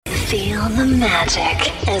Feel the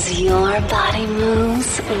magic as your body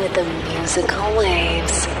moves with the musical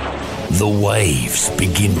waves. The waves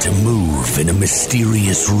begin to move in a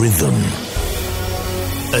mysterious rhythm,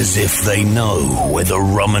 as if they know where the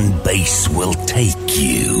rum and bass will take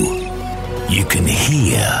you. You can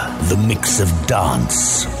hear the mix of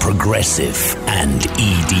dance, progressive, and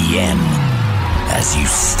EDM as you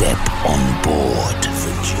step on board.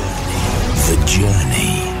 The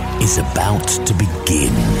journey is about to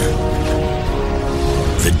begin.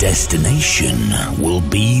 The destination will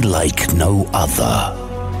be like no other.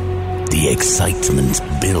 The excitement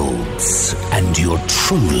builds, and you're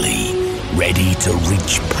truly ready to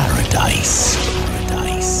reach paradise.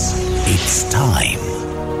 It's time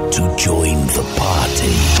to join the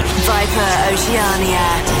party. Viper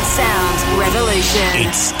Oceania, Sound Revolution.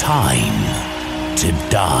 It's time to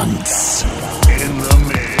dance. In the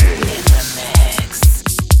mix.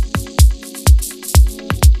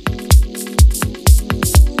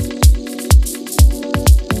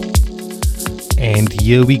 And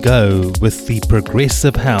here we go with the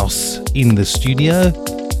Progressive House in the studio.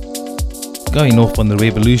 Going off on the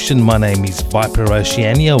revolution, my name is Viper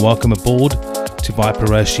Oceania. Welcome aboard to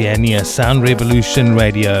Viper Oceania Sound Revolution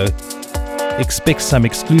Radio. Expect some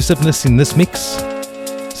exclusiveness in this mix,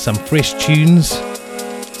 some fresh tunes,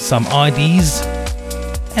 some IDs,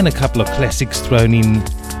 and a couple of classics thrown in.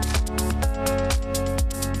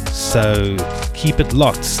 So keep it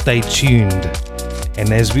locked, stay tuned,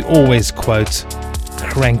 and as we always quote,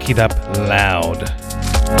 crank it up loud.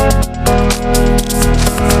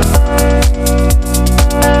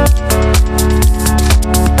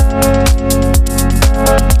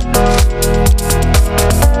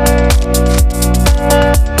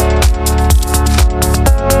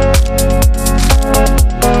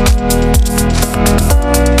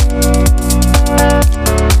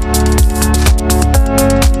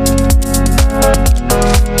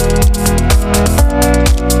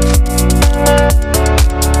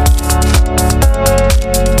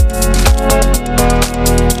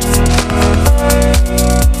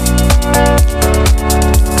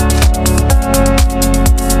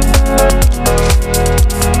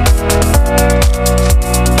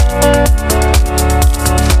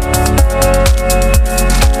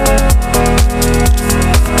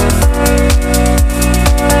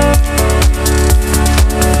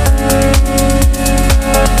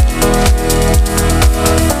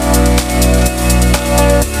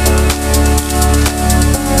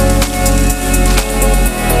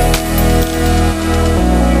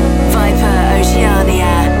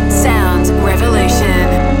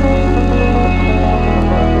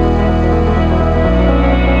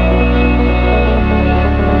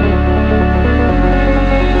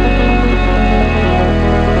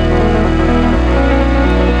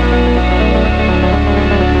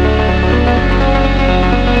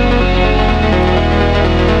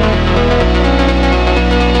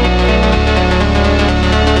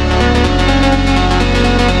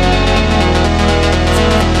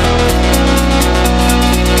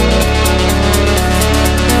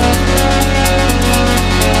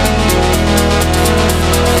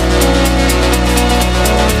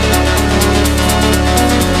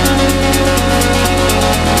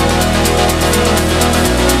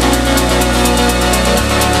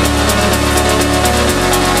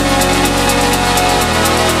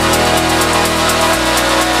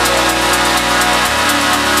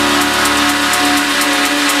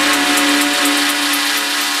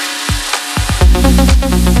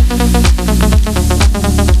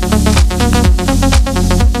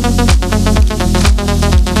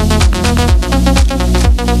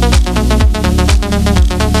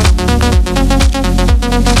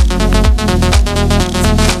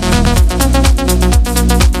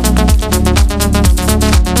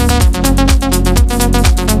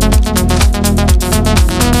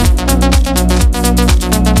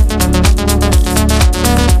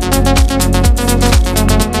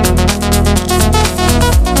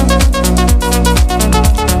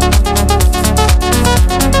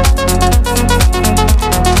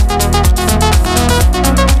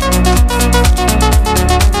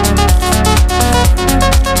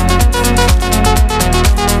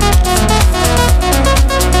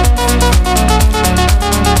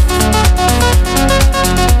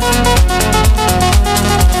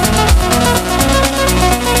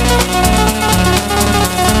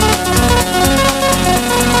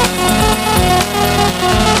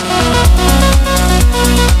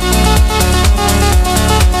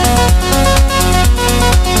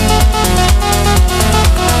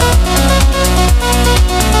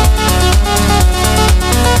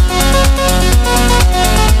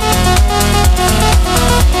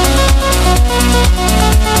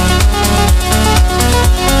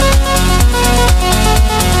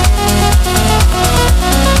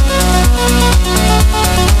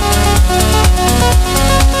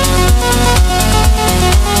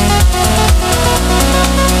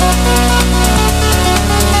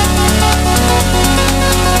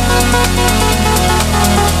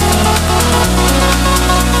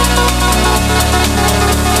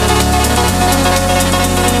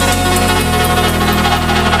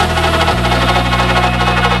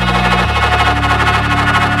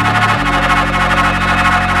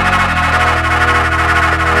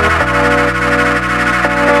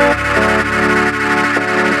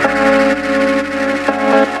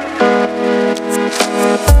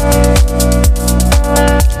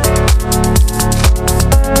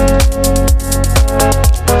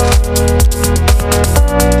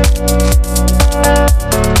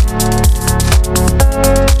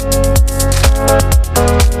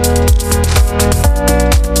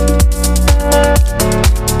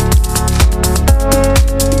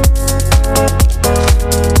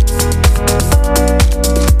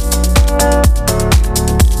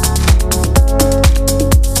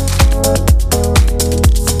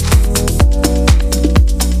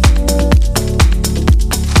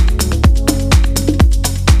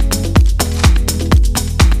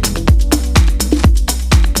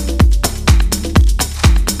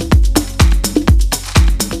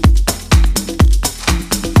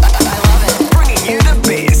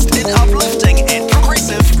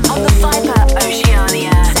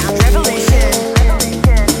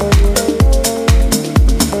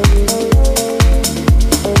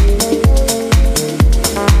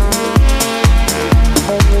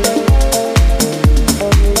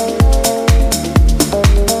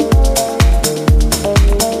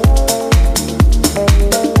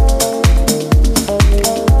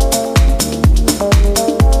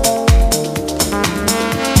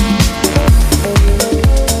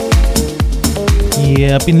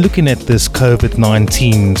 Yeah, I've been looking at this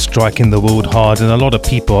COVID-19 striking the world hard, and a lot of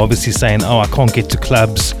people obviously saying, oh, I can't get to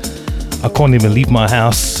clubs, I can't even leave my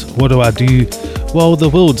house, what do I do? Well, the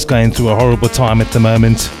world's going through a horrible time at the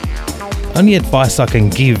moment. Only advice I can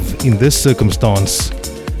give in this circumstance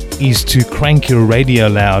is to crank your radio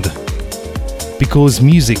loud, because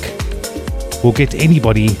music will get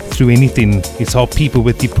anybody through anything. It's helped people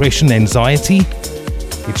with depression, anxiety.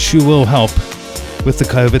 It sure will help with the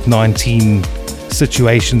COVID-19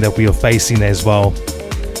 situation that we are facing as well.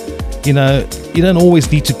 You know, you don't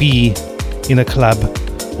always need to be in a club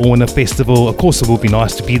or in a festival. Of course, it will be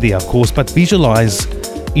nice to be there, of course, but visualize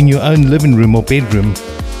in your own living room or bedroom.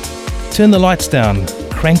 Turn the lights down,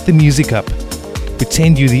 crank the music up,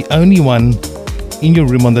 pretend you're the only one in your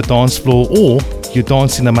room on the dance floor, or you're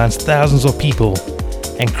dancing amongst thousands of people,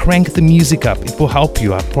 and crank the music up. It will help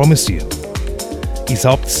you, I promise you. It's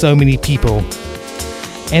helped so many people.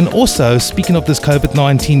 And also, speaking of this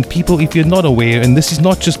COVID-19, people, if you're not aware, and this is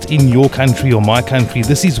not just in your country or my country,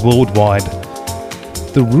 this is worldwide.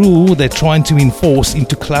 The rule they're trying to enforce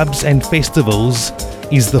into clubs and festivals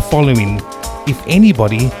is the following. If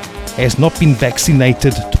anybody has not been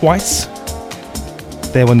vaccinated twice,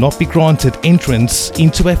 they will not be granted entrance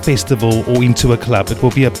into a festival or into a club. It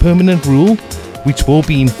will be a permanent rule which will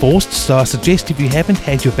be enforced. So I suggest if you haven't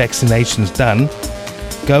had your vaccinations done,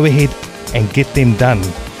 go ahead and get them done,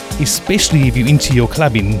 especially if you're into your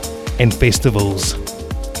clubbing and festivals.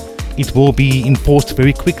 It will be enforced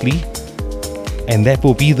very quickly, and that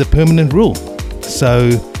will be the permanent rule.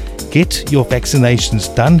 So get your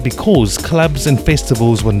vaccinations done, because clubs and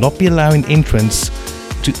festivals will not be allowing entrance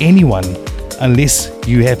to anyone unless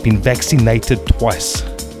you have been vaccinated twice.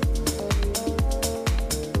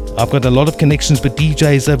 I've got a lot of connections with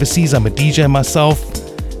DJs overseas. I'm a DJ myself,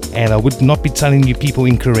 and I would not be telling you people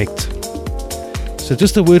incorrect. So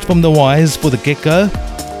just a word from the wise for the get-go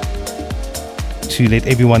to let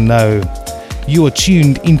everyone know. You are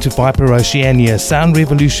tuned into Viper Oceania, Sound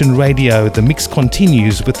Revolution Radio. The mix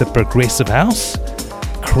continues with the progressive house.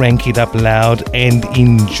 Crank it up loud and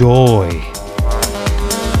enjoy.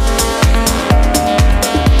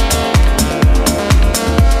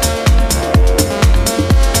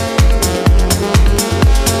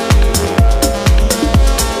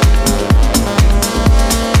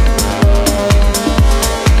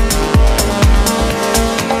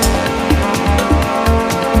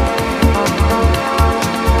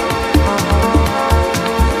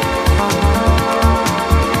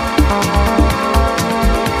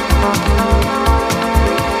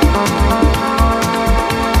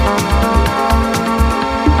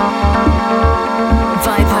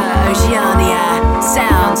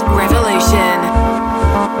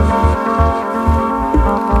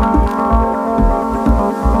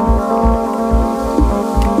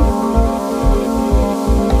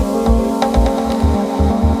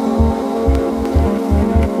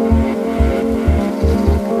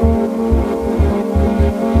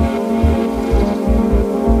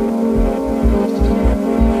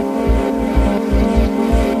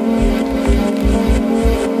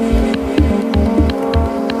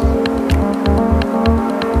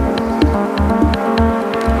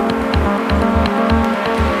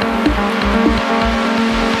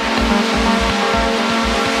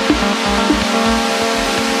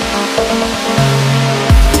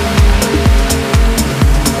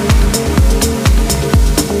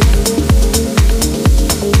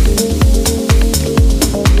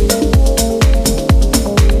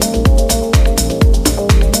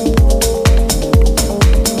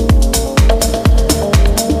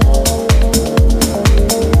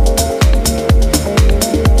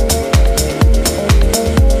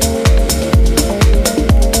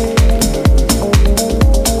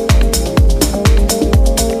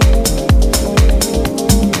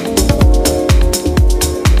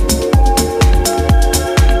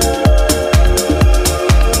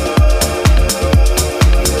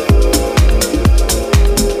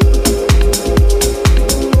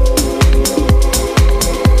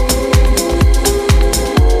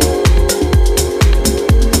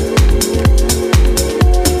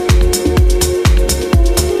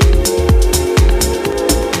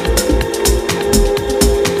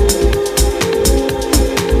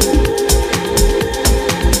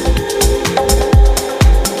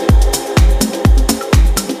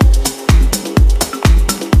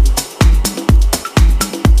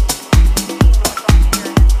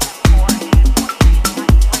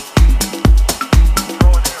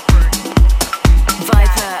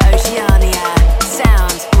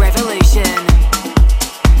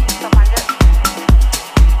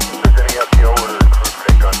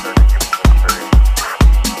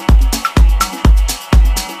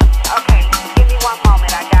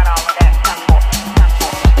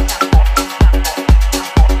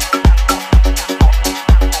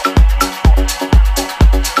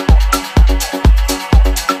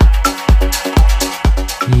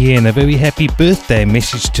 Yeah, and a very happy birthday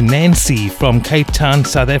message to Nancy from Cape Town,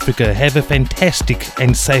 South Africa. Have a fantastic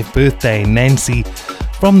and safe birthday, Nancy,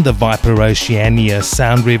 from the Viper Oceania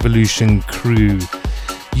Sound Revolution crew.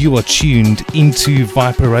 You are tuned into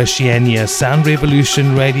Viper Oceania Sound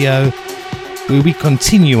Revolution Radio, where we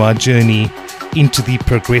continue our journey into the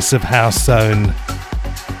Progressive House Zone.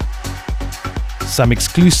 Some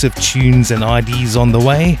exclusive tunes and IDs on the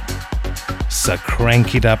way, so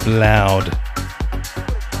crank it up loud.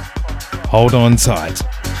 Hold on tight.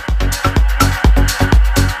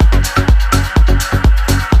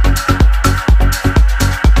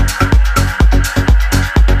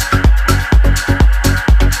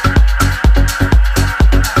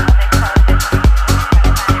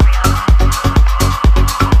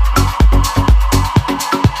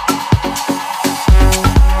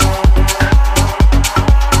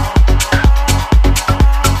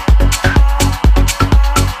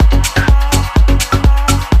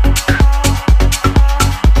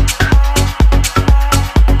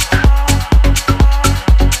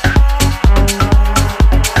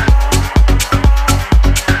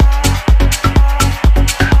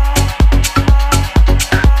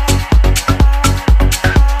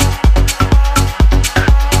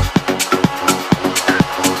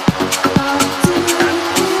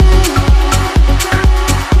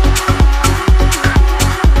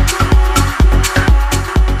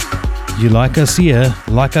 You like us here?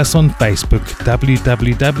 Like us on Facebook,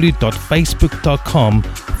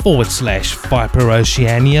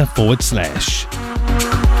 www.facebook.com/ViperOceania/.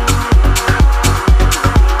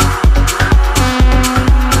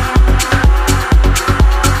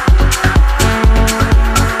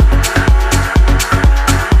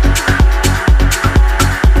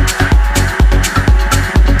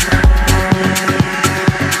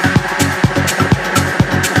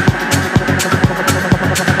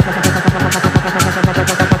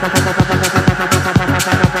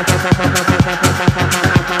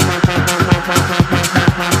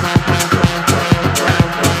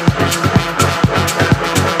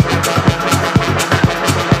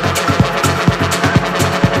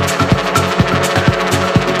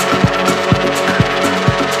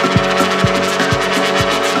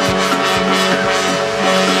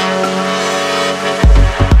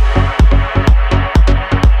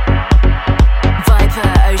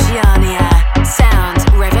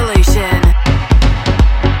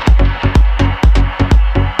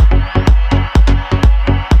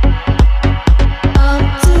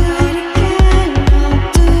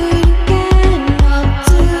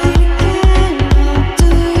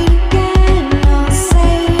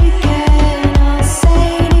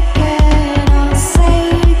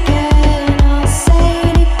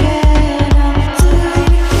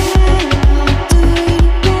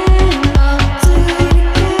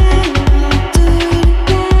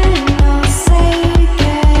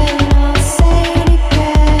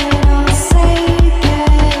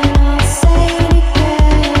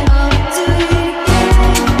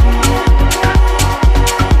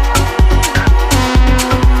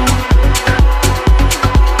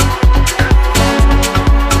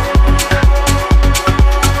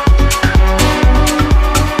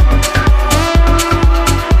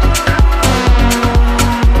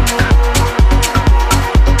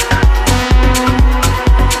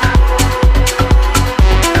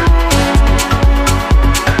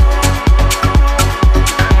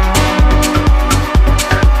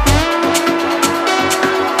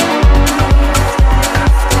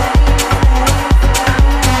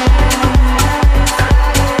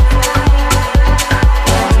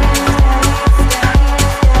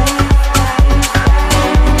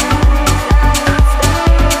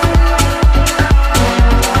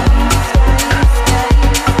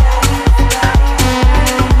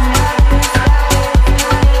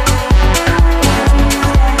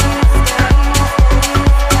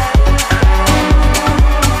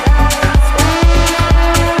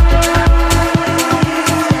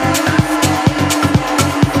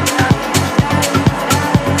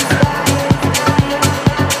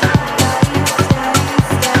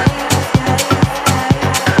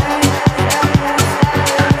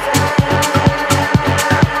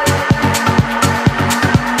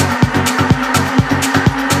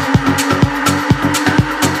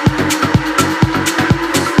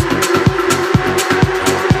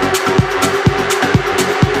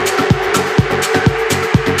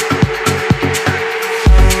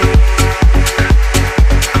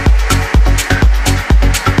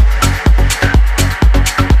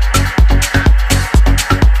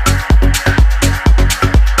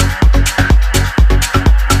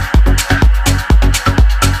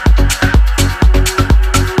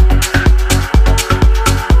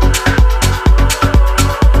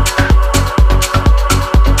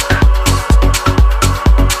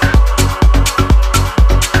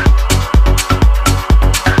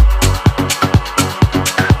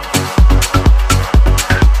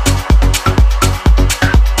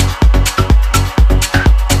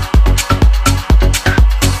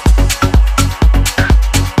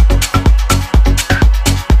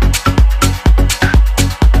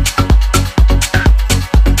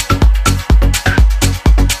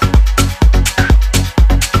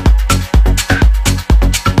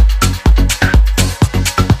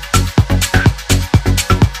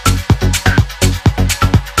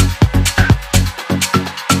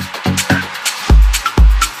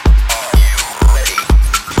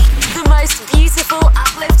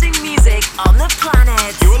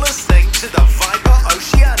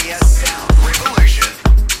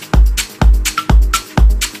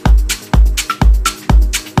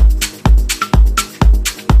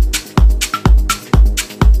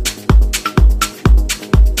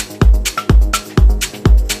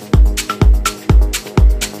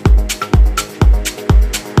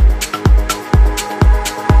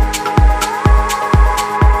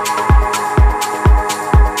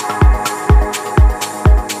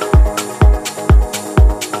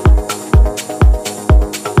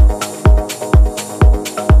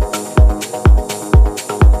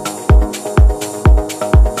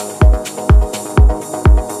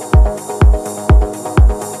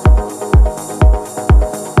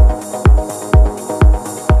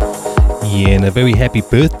 a very happy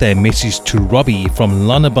birthday message to Robbie from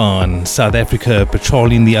Lunaban, South Africa,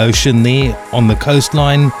 patrolling the ocean there on the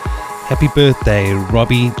coastline. Happy birthday,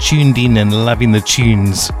 Robbie, tuned in and loving the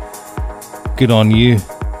tunes. Good on you.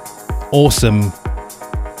 Awesome.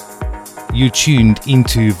 You tuned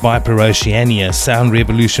into Viper Oceania, Sound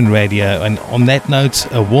Revolution Radio, and on that note,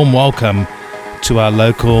 a warm welcome to our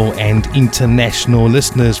local and international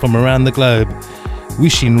listeners from around the globe.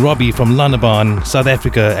 Wishing Robbie from Lunaban, South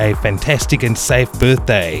Africa, a fantastic and safe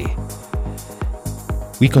birthday.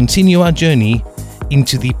 We continue our journey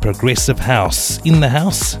into the progressive house. In the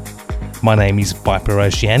house, my name is Viper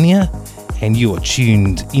Oceania, and you are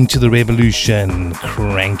tuned into the revolution.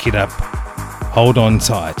 Crank it up. Hold on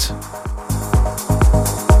tight.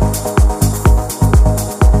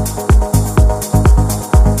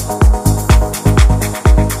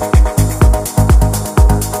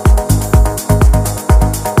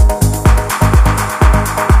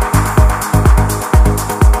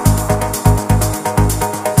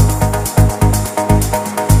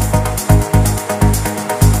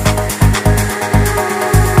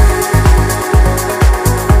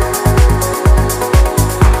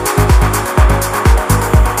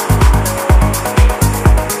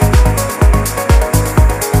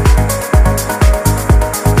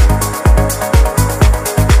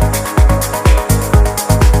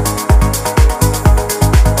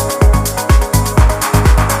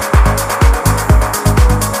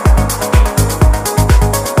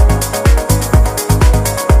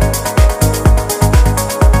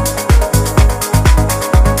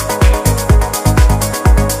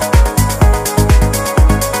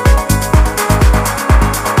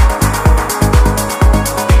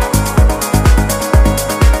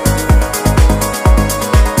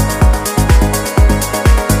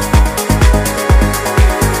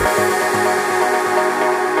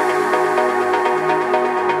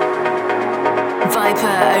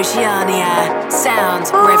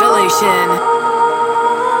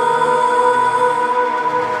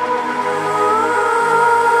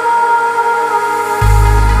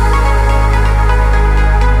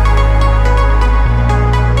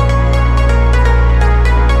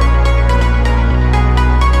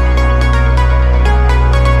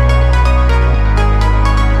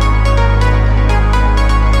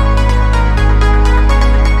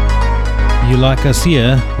 Like us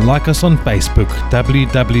here, like us on Facebook,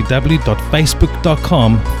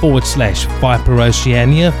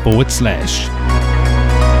 www.facebook.com/ViperOceania/.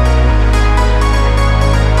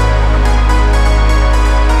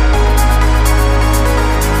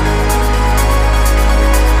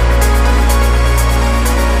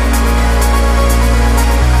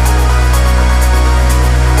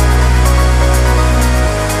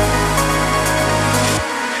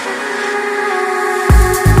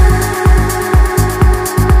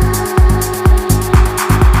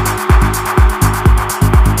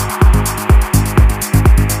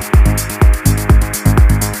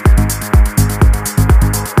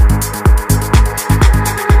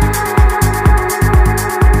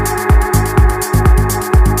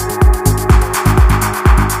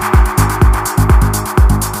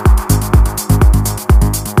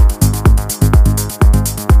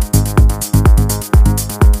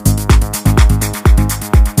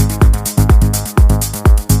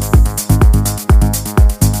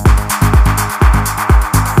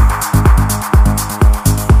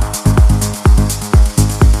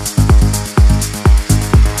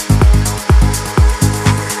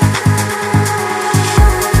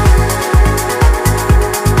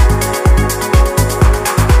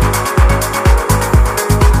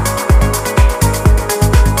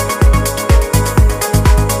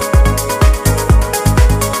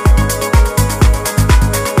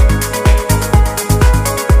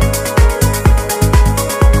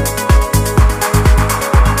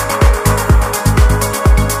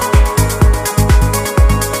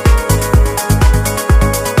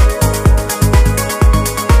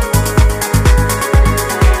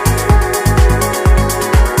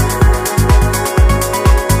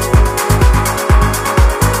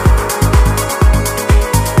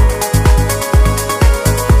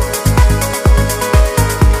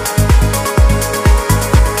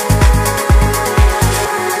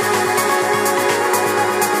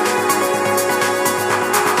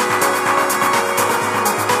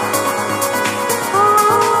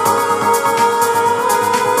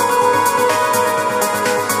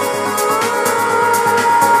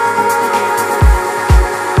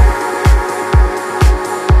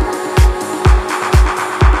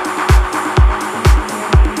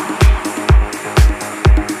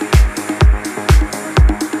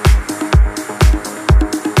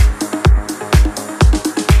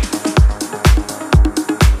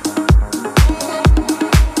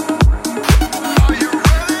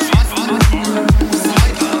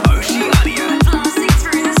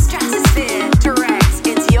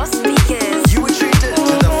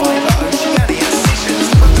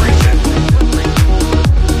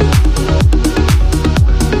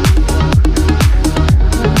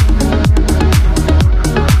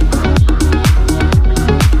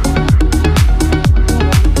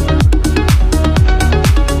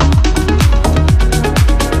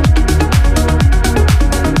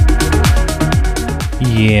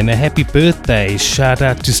 Yeah, and a happy birthday shout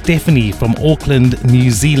out to Stephanie from Auckland,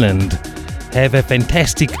 New Zealand. Have a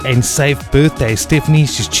fantastic and safe birthday, Stephanie.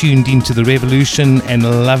 She's tuned into the revolution and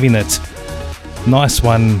loving it. Nice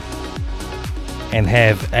one. And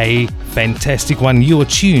have a fantastic one. You're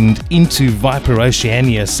tuned into Viper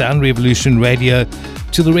Oceania, Sound Revolution Radio.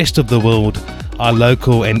 To the rest of the world, our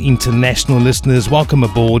local and international listeners, welcome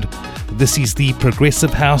aboard. This is the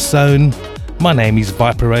Progressive House Zone. My name is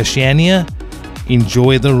Viper Oceania.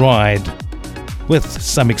 Enjoy the ride with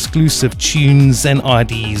some exclusive tunes and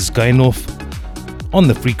IDs going off on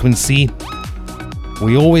the frequency.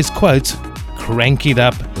 We always quote, crank it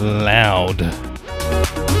up loud.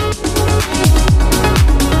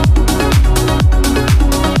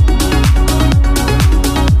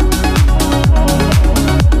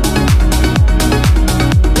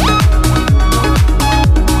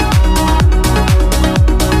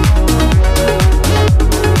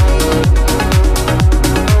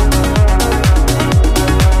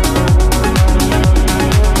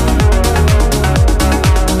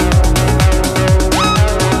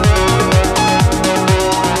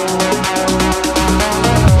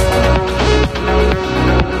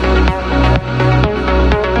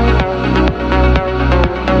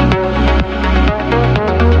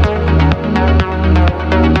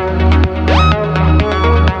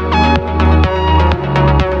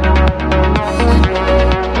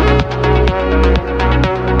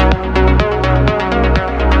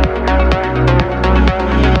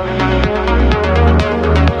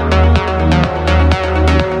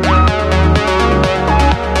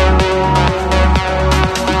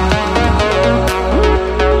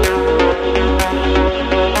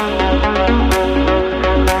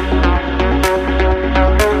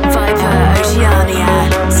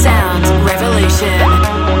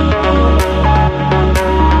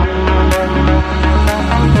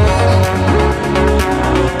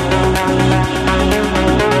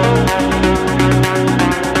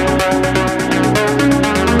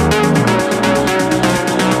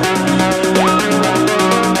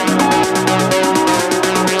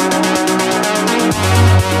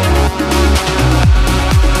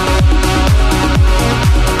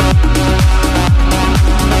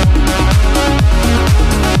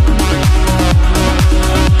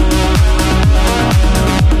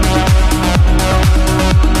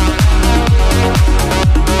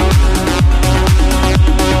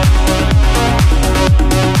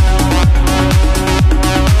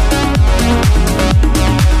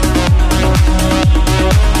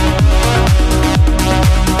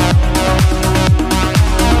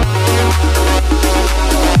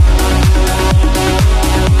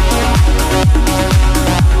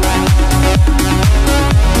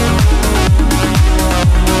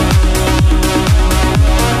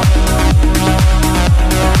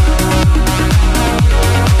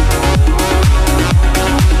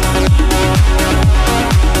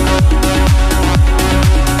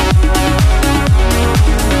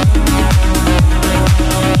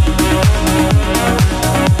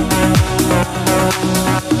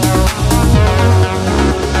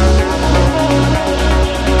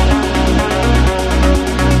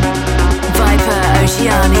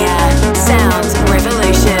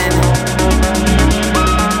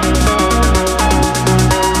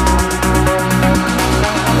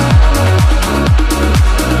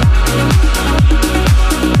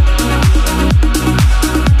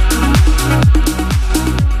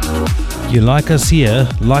 Like us here,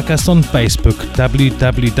 like us on Facebook,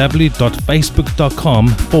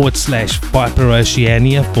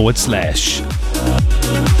 www.facebook.com/ViperOceania/.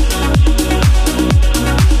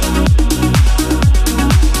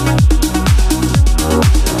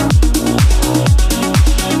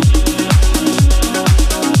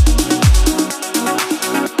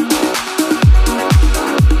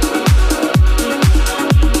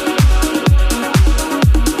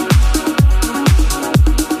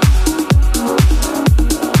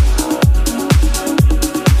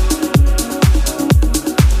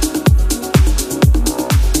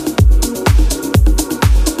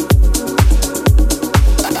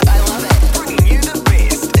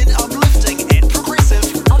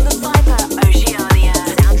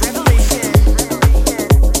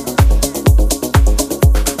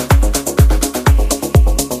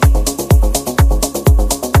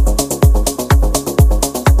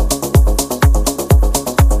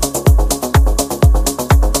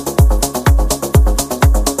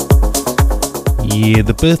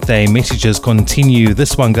 The birthday messages continue.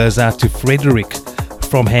 This one goes out to Frederick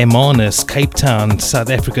from Hermanus, Cape Town,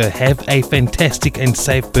 South Africa. Have a fantastic and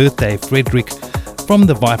safe birthday, Frederick, from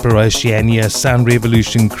the Viper Oceania Sound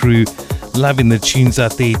Revolution crew. Loving the tunes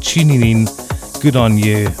out there, tuning in Good on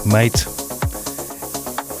you, mate.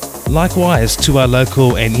 Likewise, to our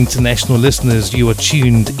local and international listeners, you are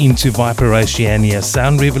tuned into Viper Oceania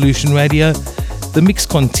Sound Revolution Radio. The mix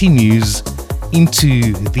continues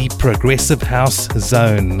into the Progressive House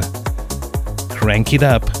zone. Crank it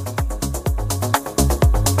up.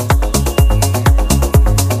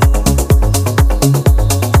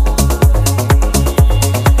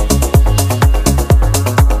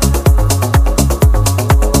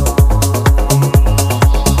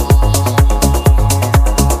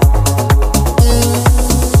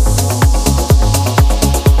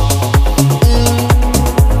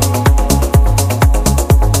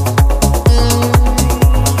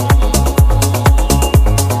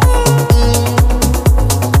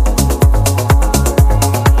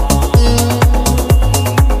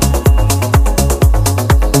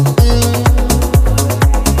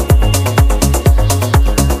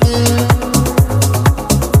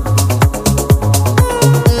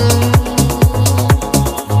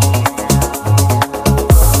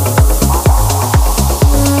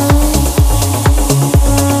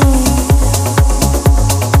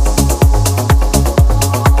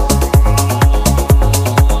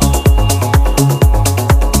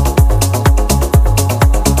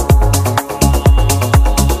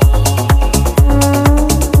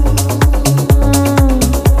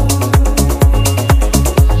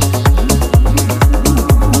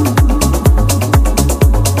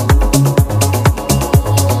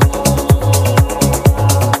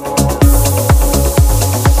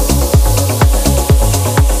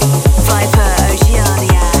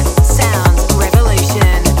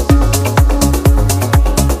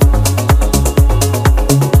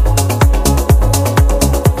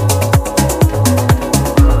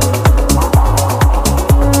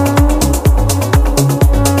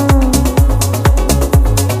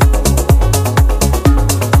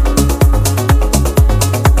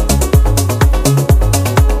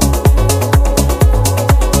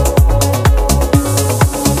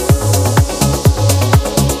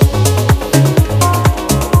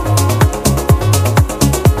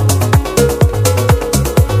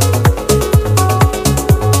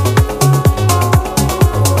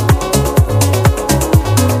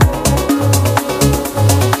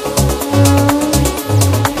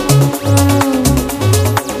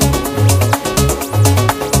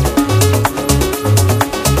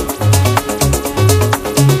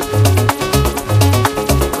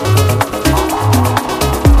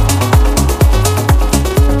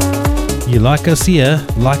 Like us here,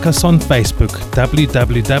 like us on Facebook,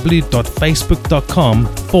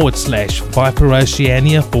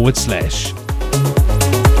 www.facebook.com/ViperOceania/.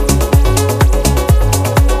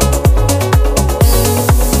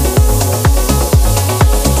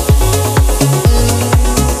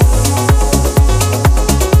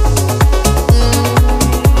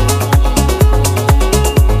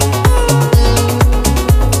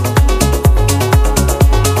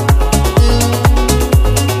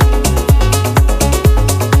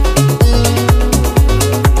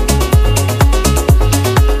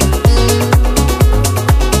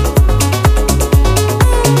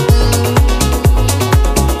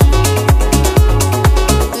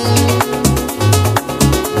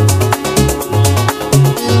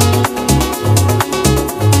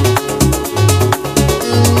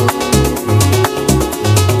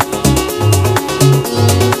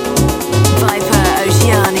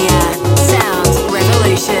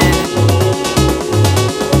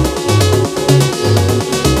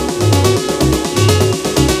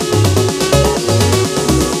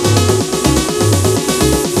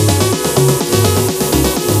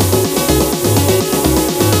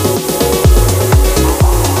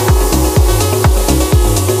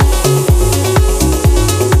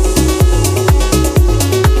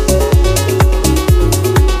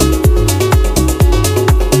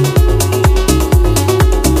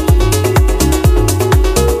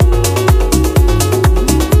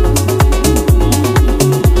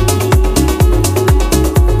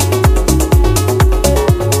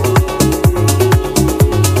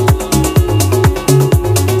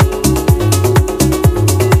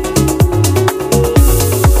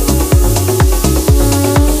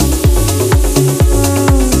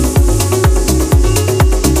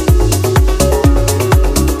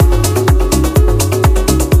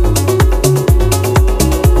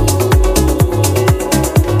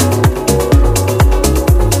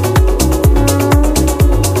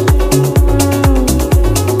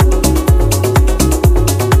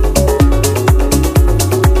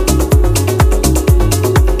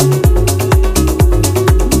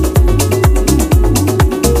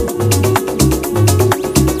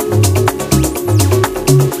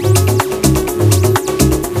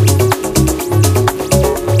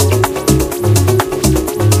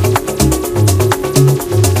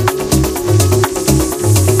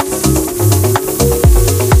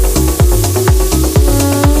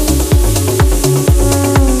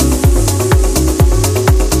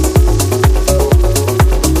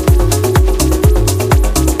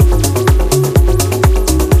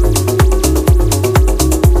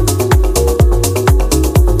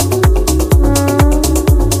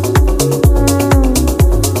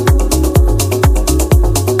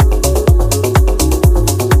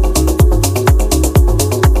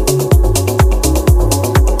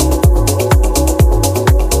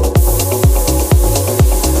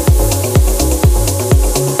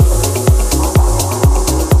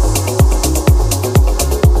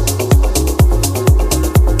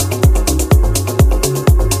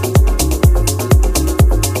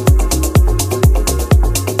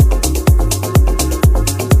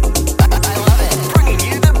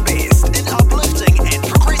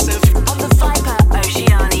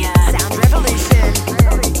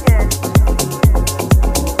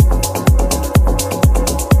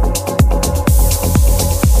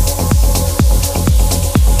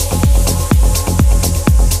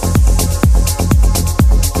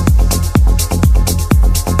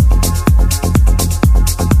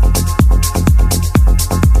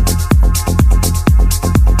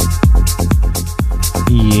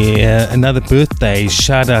 Yeah, another birthday.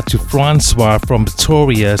 Shout out to Francois from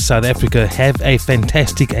Pretoria, South Africa. Have a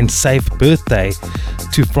fantastic and safe birthday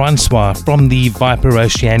to Francois from the Viper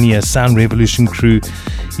Oceania Sound Revolution crew.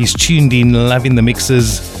 He's tuned in, loving the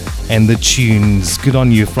mixes and the tunes. Good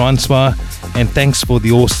on you, Francois, and thanks for the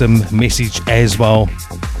awesome message as well.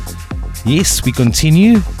 Yes, we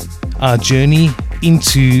continue our journey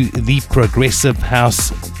into the progressive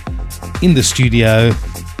house in the studio,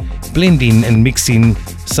 blending and mixing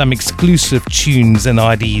some exclusive tunes and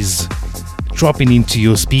IDs, dropping into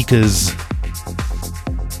your speakers.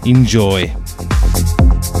 Enjoy.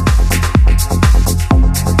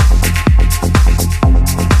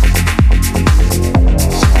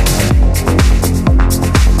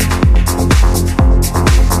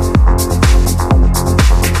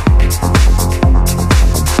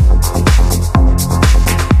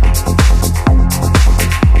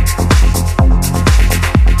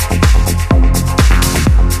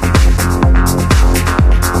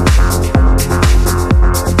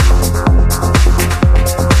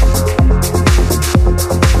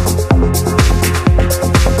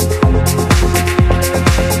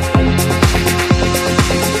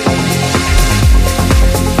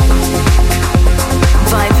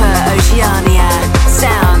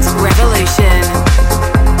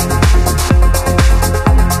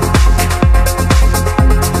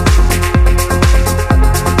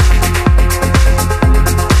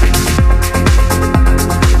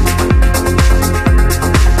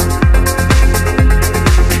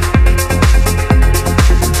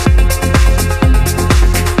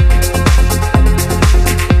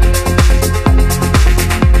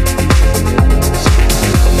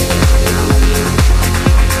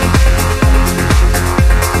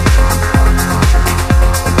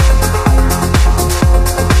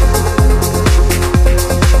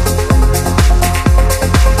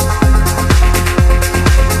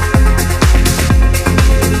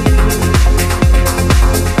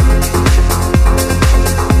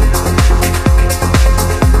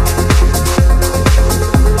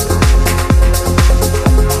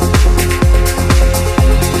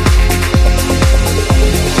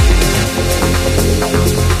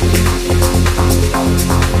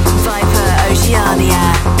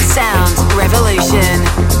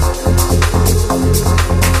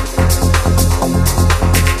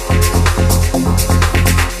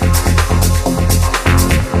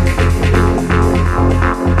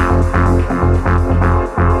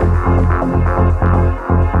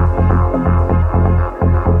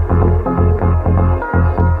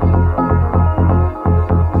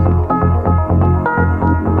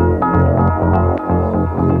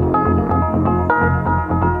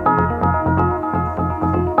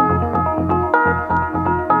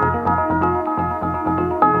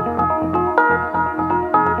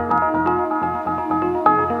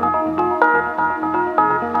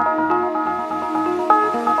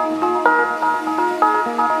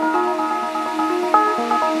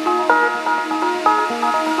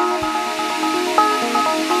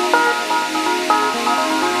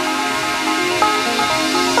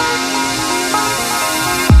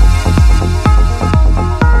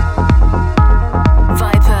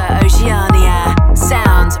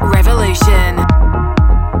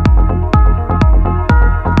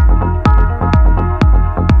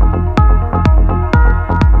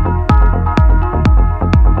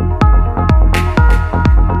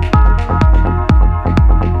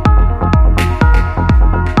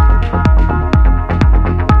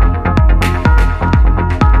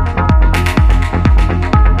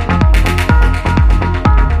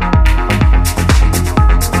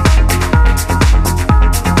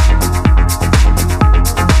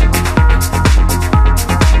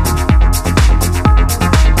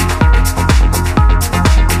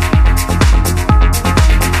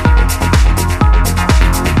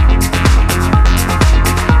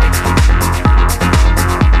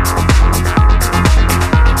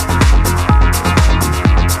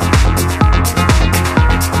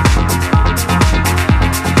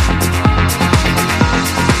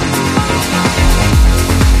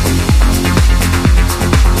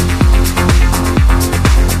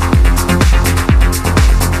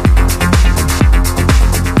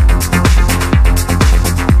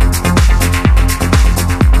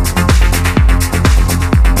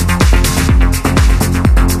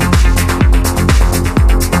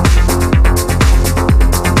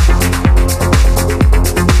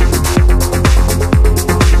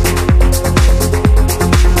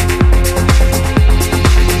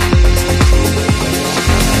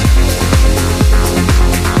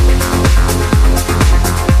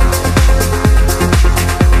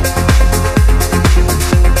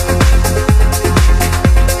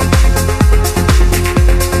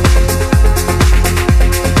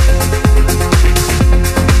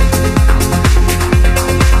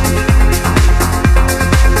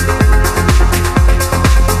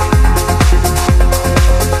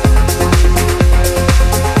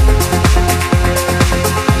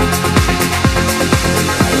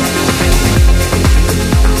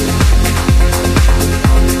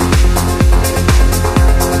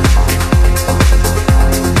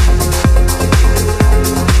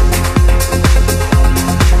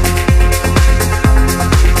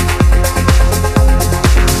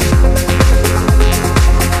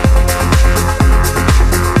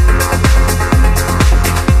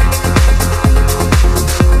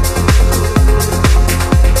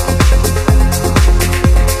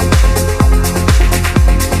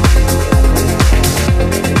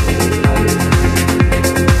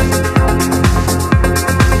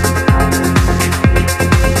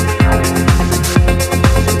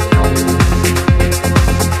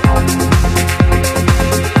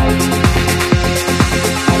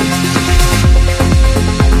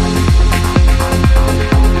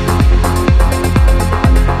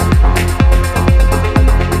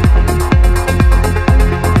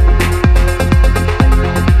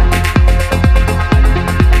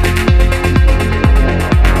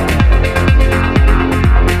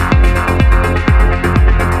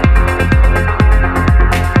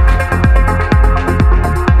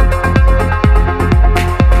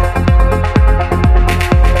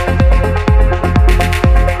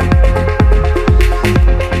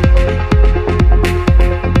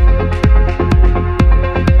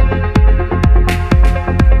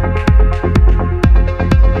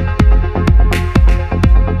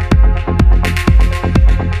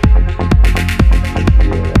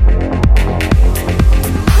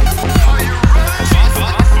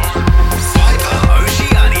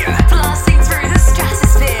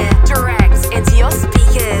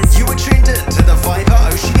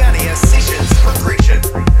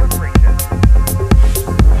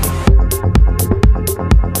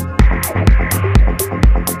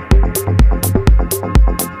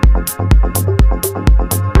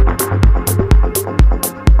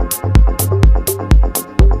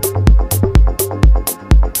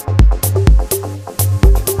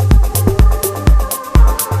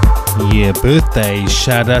 birthdays.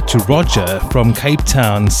 Shout out to Roger from Cape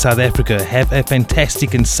Town, South Africa. Have a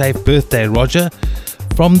fantastic and safe birthday, Roger,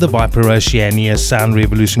 from the Viper Oceania Sound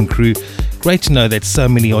Revolution crew. Great to know that so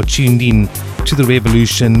many are tuned in to the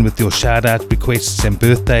Revolution with your shout out requests and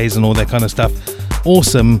birthdays and all that kind of stuff.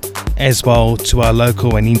 Awesome as well to our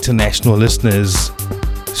local and international listeners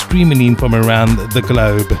streaming in from around the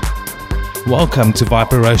globe. Welcome to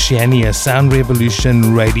Viper Oceania Sound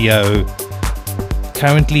Revolution Radio.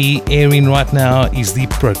 Currently airing right now is the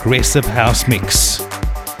Progressive House Mix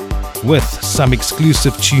with some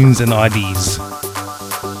exclusive tunes and IDs.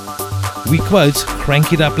 We quote,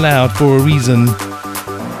 crank it up loud for a reason.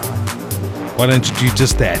 Why don't you do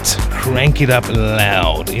just that? Crank it up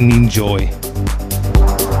loud and enjoy.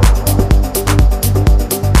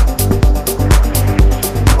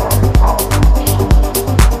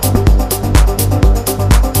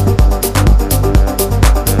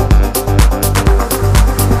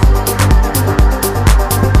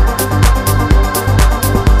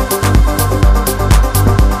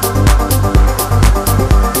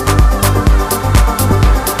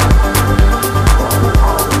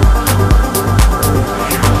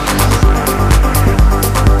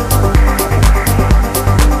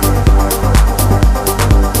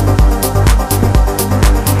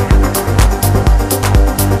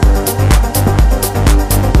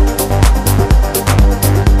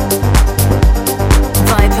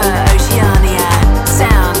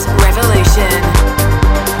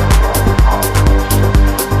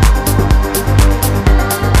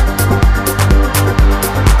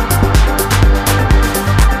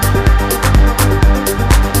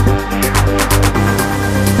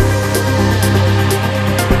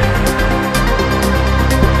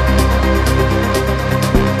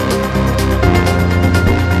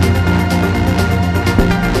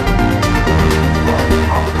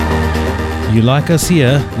 You like us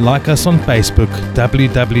here, like us on Facebook,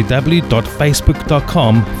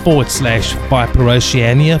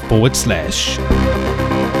 www.facebook.com/ViperOceania/.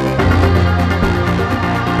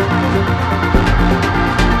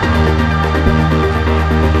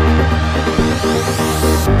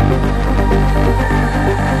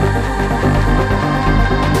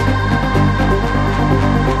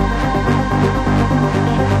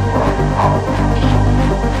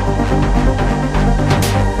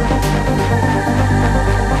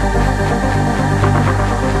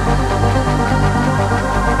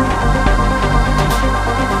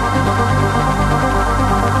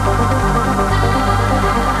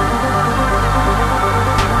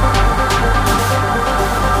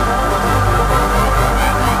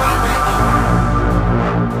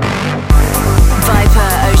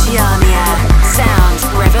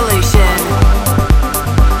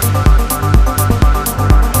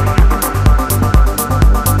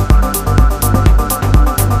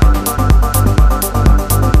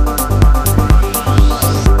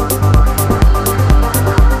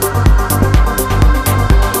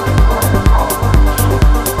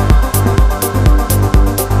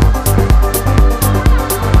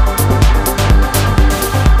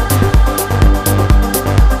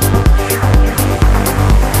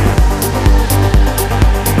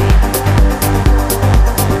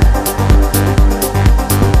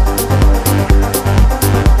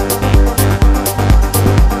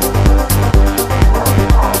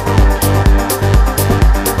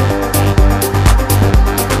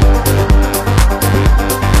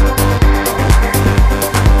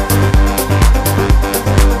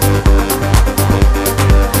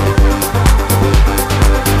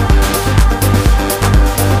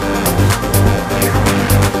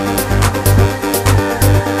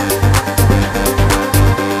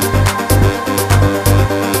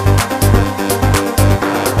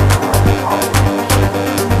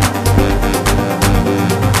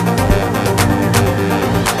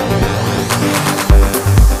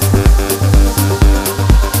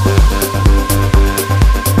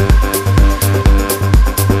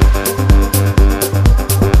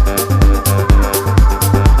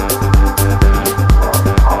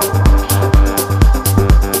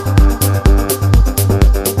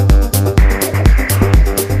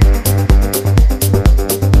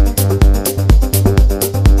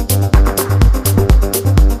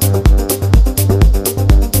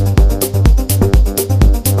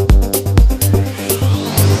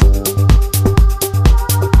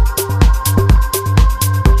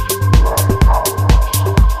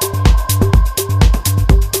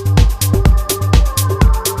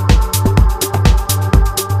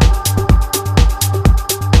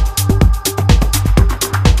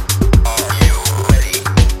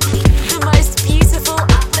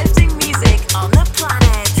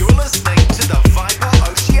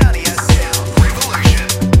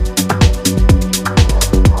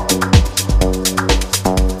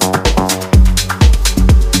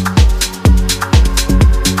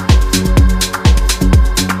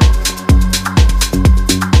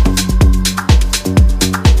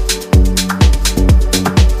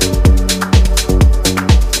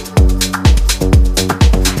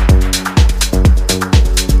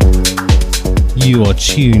 You are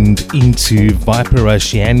tuned into Viper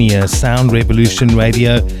Oceania Sound Revolution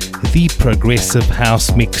Radio, the progressive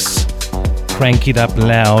house mix. Crank it up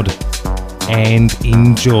loud and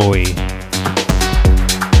enjoy.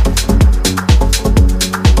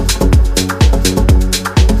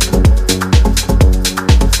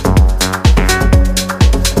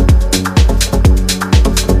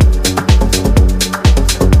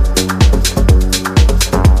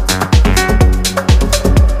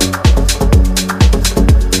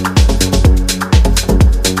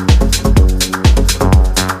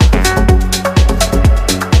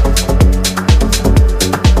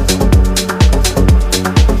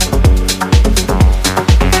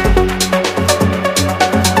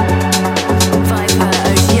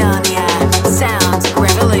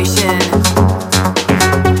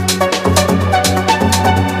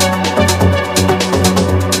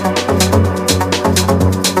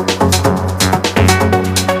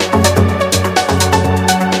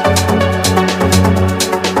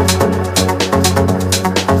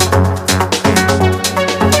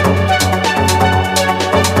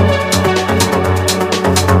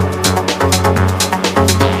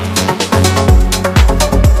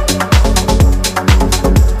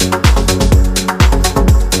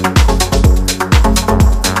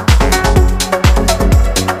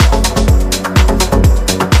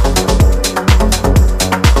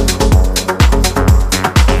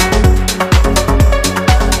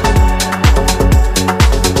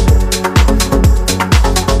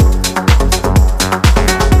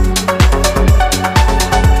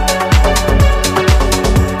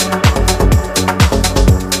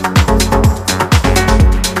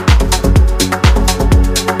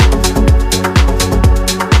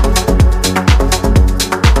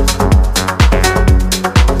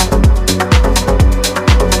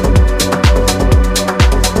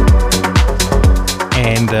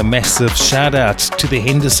 Massive shout out to the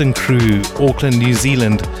Henderson crew, Auckland, New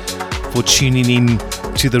Zealand, for tuning in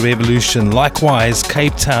to the revolution. Likewise,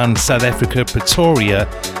 Cape Town, South Africa,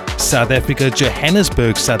 Pretoria, South Africa,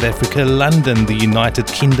 Johannesburg, South Africa, London, the United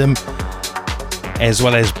Kingdom, as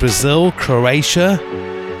well as Brazil, Croatia,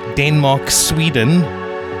 Denmark, Sweden,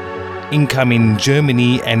 incoming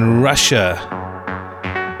Germany and Russia.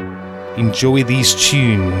 Enjoy these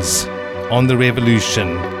tunes on the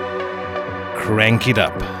revolution. Crank it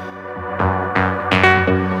up.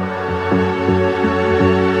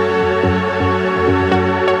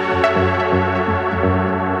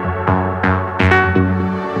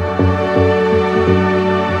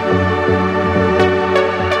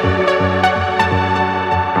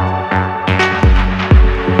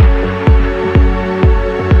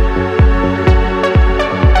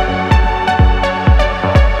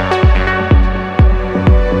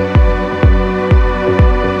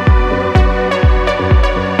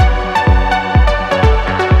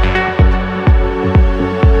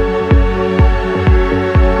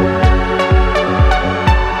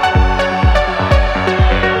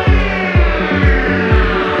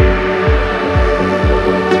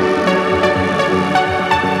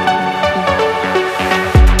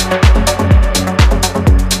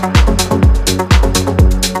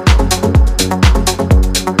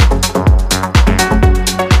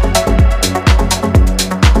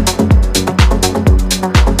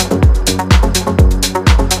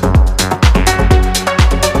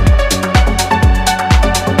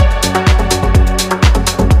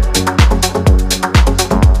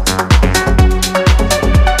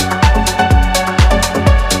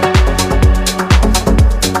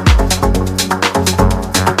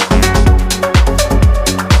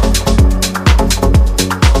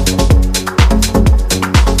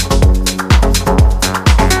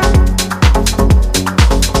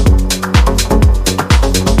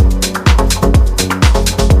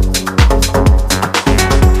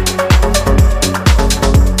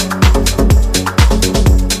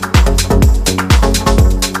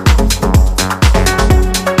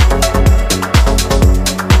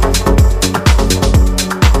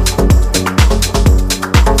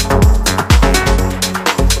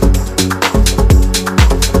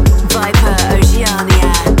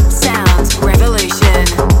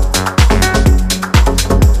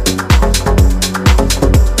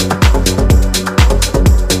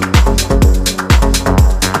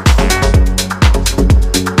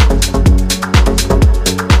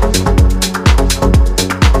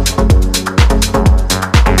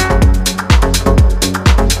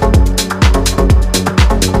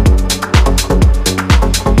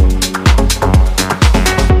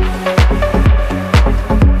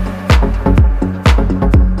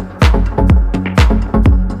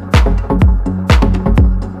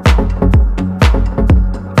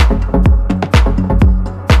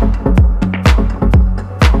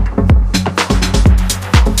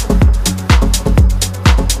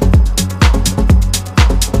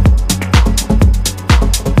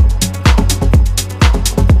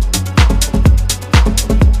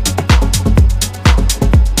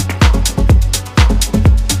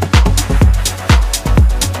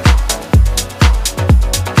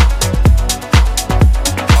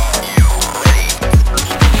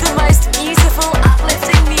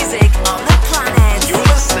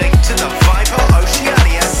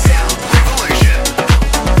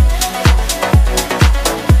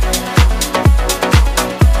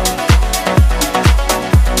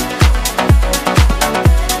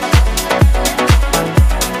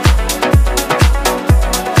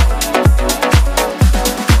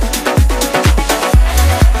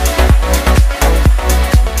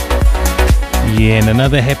 Yeah, and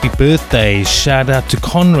another happy birthday. Shout out to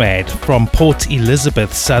Conrad from Port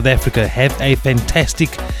Elizabeth, South Africa. Have a fantastic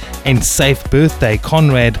and safe birthday,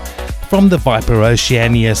 Conrad, from the Viper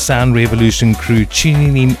Oceania Sound Revolution crew,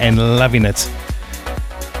 tuning in and loving it.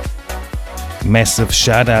 Massive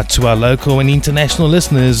shout out to our local and international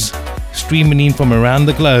listeners streaming in from around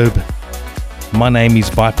the globe. My name is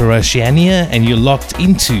Viper Oceania and you're locked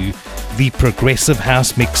into the Progressive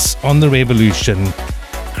House Mix on the Revolution.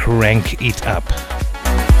 Crank it up.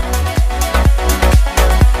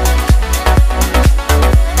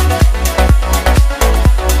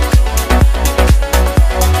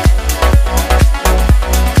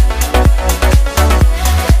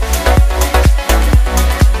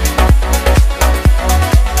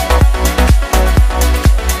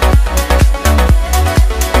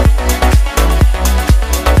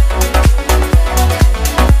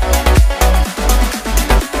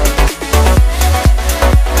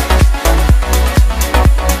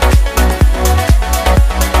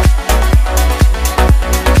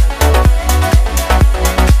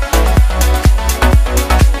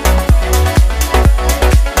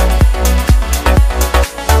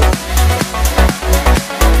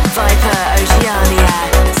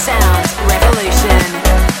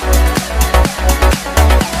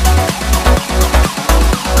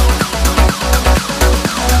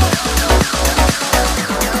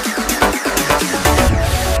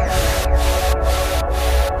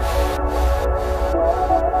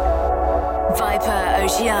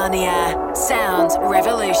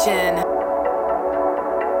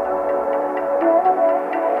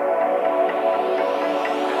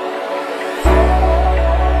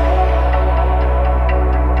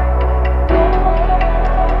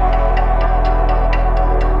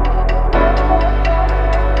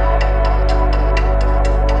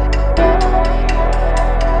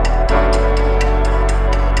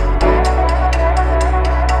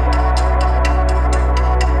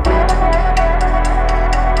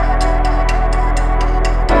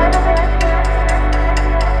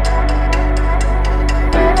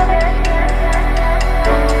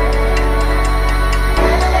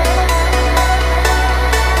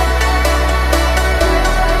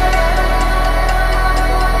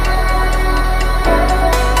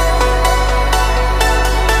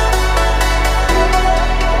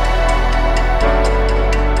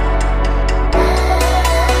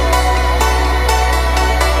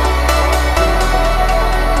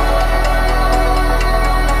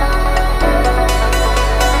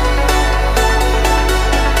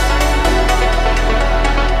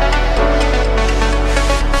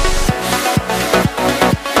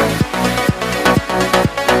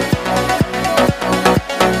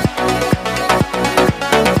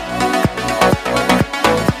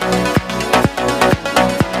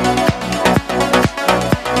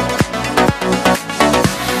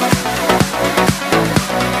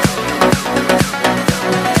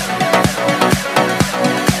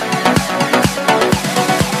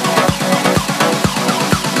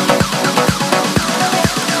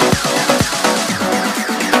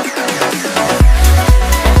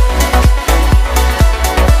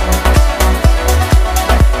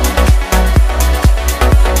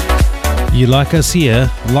 You like us here?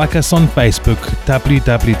 Like us on Facebook,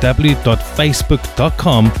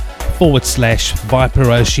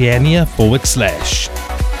 www.facebook.com/ViperOceania/.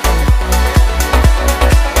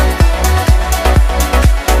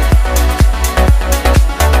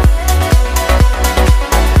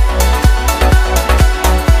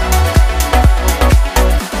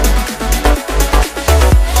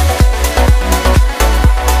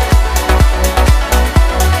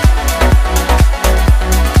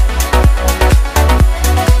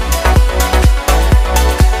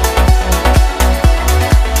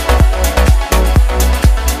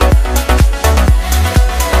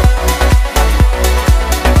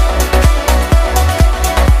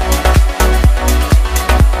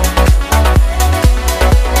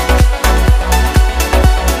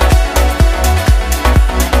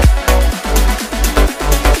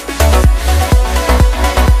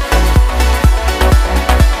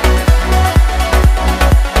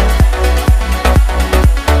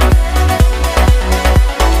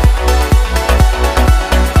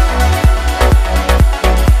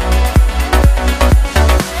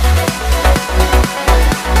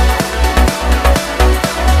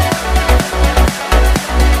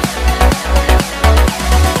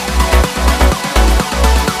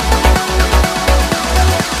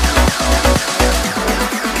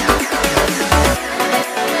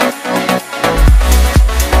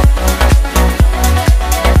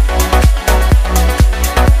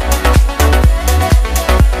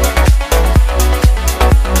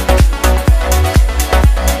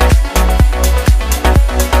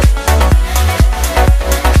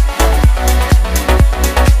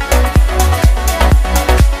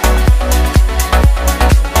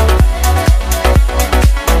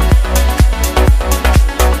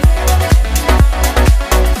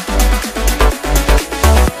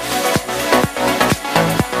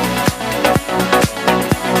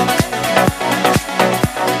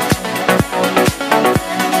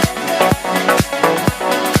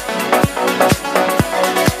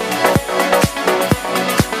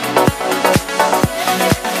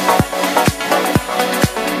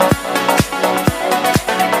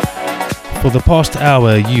 For the past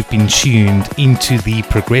hour, you've been tuned into the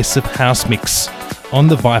Progressive House Mix on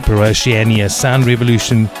the Viper Oceania Sound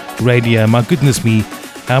Revolution Radio. My goodness me,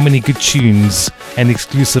 how many good tunes and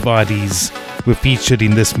exclusive IDs were featured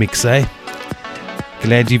in this mix, eh?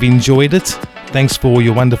 Glad you've enjoyed it. Thanks for all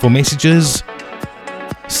your wonderful messages.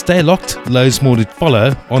 Stay locked, loads more to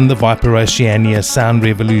follow on the Viper Oceania Sound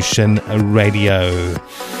Revolution Radio.